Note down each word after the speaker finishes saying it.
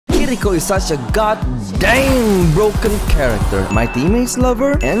Kiriko is such a goddamn broken character. My teammates love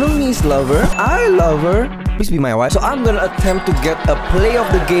her, enemies love her, I love her. Please be my wife. So I'm gonna attempt to get a play of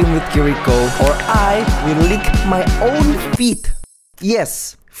the game with Kiriko, or I will lick my own feet.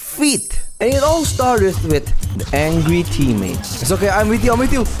 Yes, feet. And it all started with the angry teammates. It's okay, I'm with you, I'm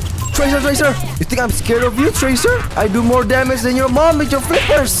with you. Tracer, Tracer! You think I'm scared of you, Tracer? I do more damage than your mom with your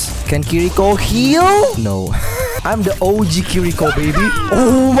flippers. Can Kiriko heal? No. I'm the OG Kiriko, baby.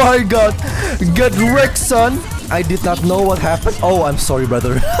 Oh my god. Get wrecked, son. I did not know what happened. Oh, I'm sorry,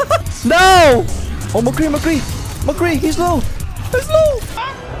 brother. No! Oh, McCree, he's low. He's low.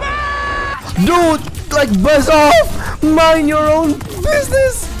 Dude, like buzz off. Mind your own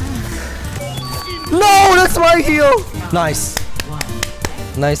business. No, that's my heal. Nice.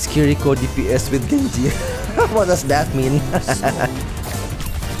 Nice Kiriko DPS with Genji. What does that mean?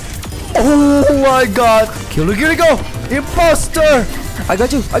 Oh my god. Kill the Kiriko. Imposter. I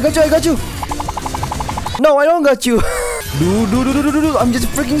got you. No, I don't got you. Dude. I'm just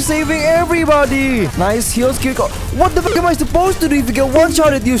freaking saving everybody. Nice heals, Kiriko. What the fuck am I supposed to do if you get one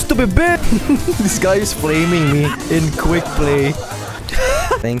shot at you, stupid bitch? This guy is flaming me in quick play.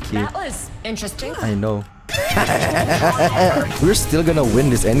 Thank you. That was interesting. I know. We're still gonna win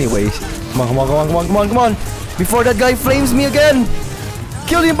this anyways. Come on. Before that guy flames me again.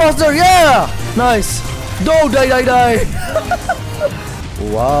 Kill the imposter, yeah! Nice. No, die.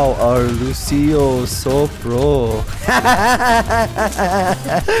 Wow, our Lucio so pro.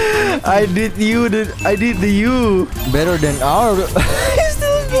 I did the you. Better than our. He's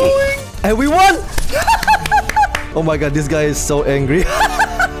still going. And we won! Oh my god, this guy is so angry.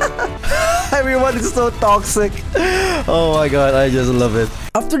 Everyone is so toxic. Oh my god, I just love it.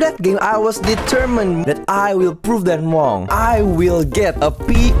 After that game, I was determined that I will prove them wrong. I will get a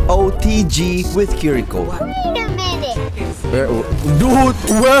POTG with Kiriko. Wait a minute. Dude,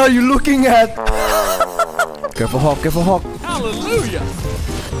 where are you looking at? Careful, Hawk. Hallelujah!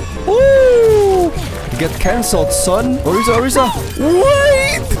 Woo! Get cancelled, son. Orisa.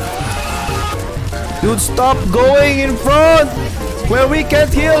 Wait! Dude, stop going in front where we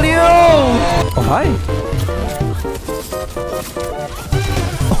can't heal you. Oh, hi.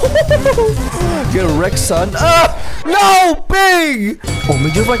 Get wrecked, son. Ah! No, pig! Oh,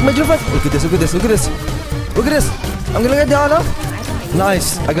 major fight. Look at this. I'm gonna get down, huh?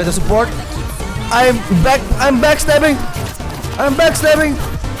 Nice. I got the support. I'm backstabbing.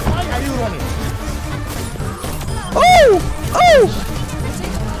 Why are you running? Oh!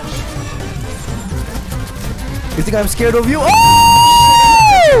 You think I'm scared of you?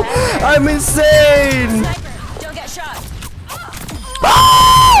 Oh! I'm insane! Don't get shot.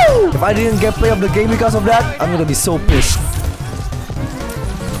 Oh! If I didn't get play of the game because of that, I'm gonna be so pissed.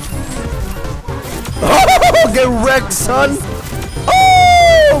 Oh, get wrecked, son!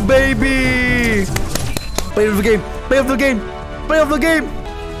 Oh, baby! Play of the game!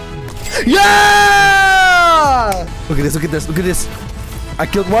 Yeah! Look at this. I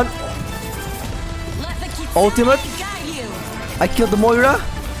killed one. Ultimate. I killed the Moira.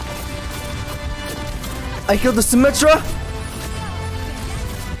 I killed the Symmetra.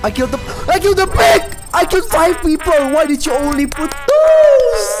 I killed the pig. I killed 5 people. Why did you only put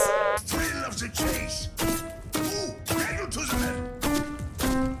those? Thrill of the chase.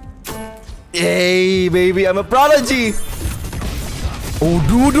 Hey, baby, I'm a prodigy. Oh,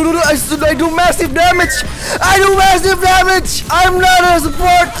 dude, I do massive damage. I'm not a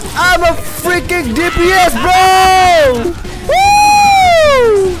support. I'm a freaking DPS, bro.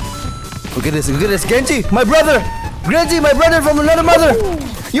 Woo! Look at this, Genji, my brother. My brother from another mother.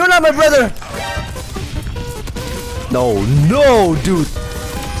 You're not my brother. No, dude.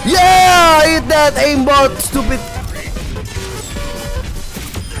 Yeah, eat that aimbot, stupid.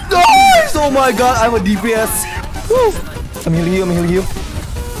 Nice! Oh my god, I'm a DPS. Woo. I'm healing you.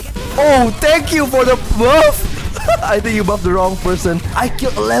 Oh, thank you for the buff. I think you buffed the wrong person. I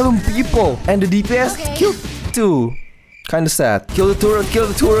killed 11 people and the DPS killed 2. Kinda sad. Kill the turret.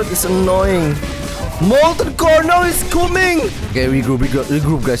 It's annoying. Molten core now is coming. Okay,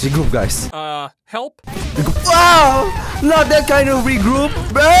 regroup, guys. Help? Wow! Not that kind of regroup.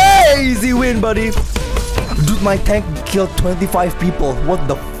 Hey, easy win, buddy. Dude, my tank killed 25 people. What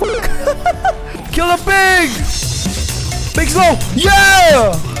the fuck? Kill the pig! Big slow!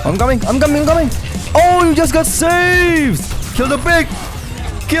 Yeah! I'm coming. Oh, you just got saved! Kill the pig!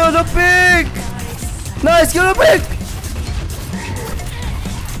 Nice, kill the pig!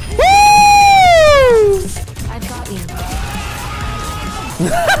 Woo! I've got you.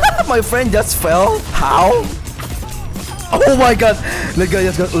 My friend just fell. How? Oh my god! That guy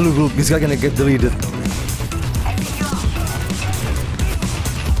just got. Look, this guy gonna get deleted.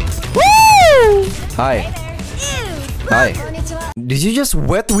 Hi. Hi. Did you just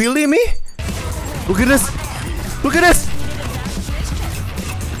wet wheelie me? Look at this. Look at this.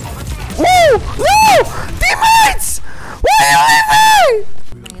 Woo! No! Teammates! Why are you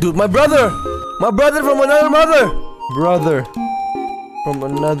leaving? Dude, my brother! My brother from another mother! Brother from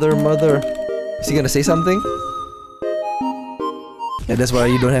another mother. Is he gonna say something? Yeah, that's why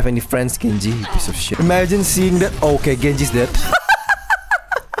you don't have any friends, Genji, you piece of shit. Imagine seeing that. Oh, okay, Genji's dead.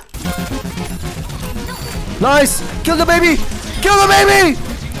 Nice! Kill the baby! Kill the baby!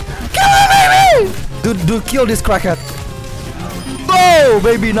 Kill the baby! Dude, kill this crackhead. Oh,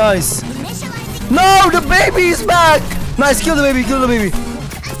 baby, nice. No, the baby is back! Nice, kill the baby, kill the baby.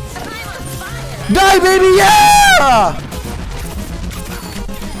 Die, baby, yeah!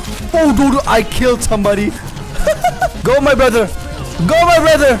 Oh, dude, I killed somebody. Go, my brother. Go, my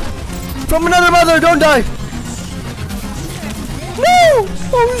brother. From another mother, don't die. No!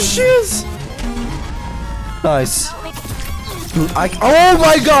 Oh, shit. Nice. Dude, oh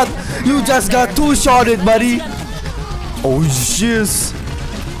my god! You just got two-shotted, buddy. Oh, shit.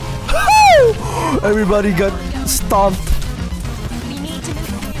 Everybody got stomped.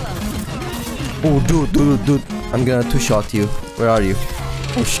 Oh, dude. I'm gonna two-shot you. Where are you?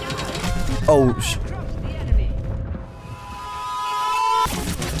 Oh, sh. Oh, sh.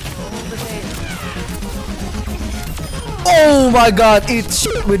 Oh my god, eat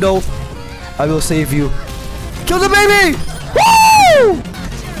shit, Widow. I will save you. Kill the baby! Woo!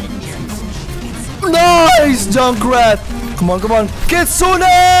 Nice, Junkrat! Come on, come on. Kitsune!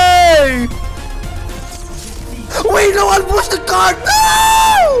 Wait, no one pushed the card! No!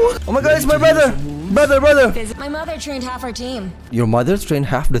 Oh my god, it's my brother! Brother! My mother trained half our team. Your mother trained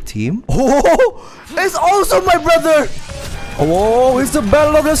half the team? Oh! It's also my brother! Oh, it's the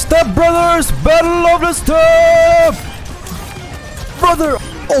battle of the step, brothers! Battle of the step! Brother!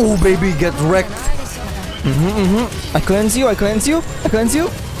 Oh, baby, get wrecked. I cleanse you.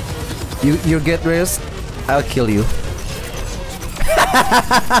 You get rest. I'll kill you.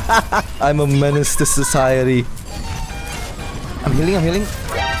 I'm a menace to society. I'm healing.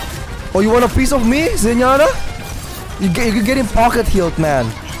 Oh, you want a piece of me, Zenyatta? You're getting pocket healed,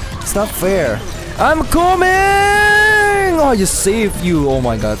 man. It's not fair. I'm coming! Oh, I just saved you. Oh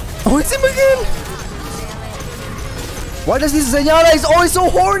my god. Oh, it's him again. Why does this Zenyatta is always so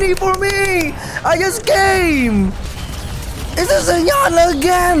horny for me? I just came. It's a Zenyatta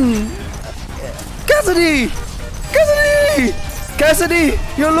again. Cassidy,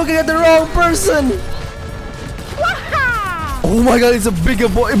 you're looking at the wrong person. Oh my god, it's a big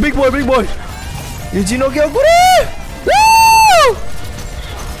boy. Yujino Kyokure! Woo!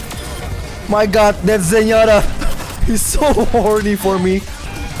 My god, that Zenyatta. He's so horny for me.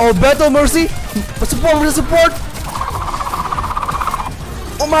 Oh, Battle Mercy. Support.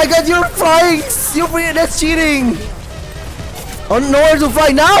 Oh my god, you're flying! That's cheating! Oh, nowhere to fly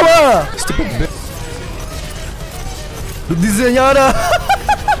now! Stupid bitch. This Zenyatta!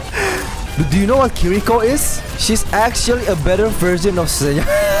 Do you know what Kiriko is? She's actually a better version of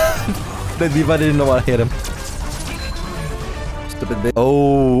Zenyatta. The Diva didn't know what hit him. Stupid bitch.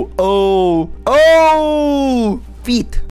 Oh! Feet!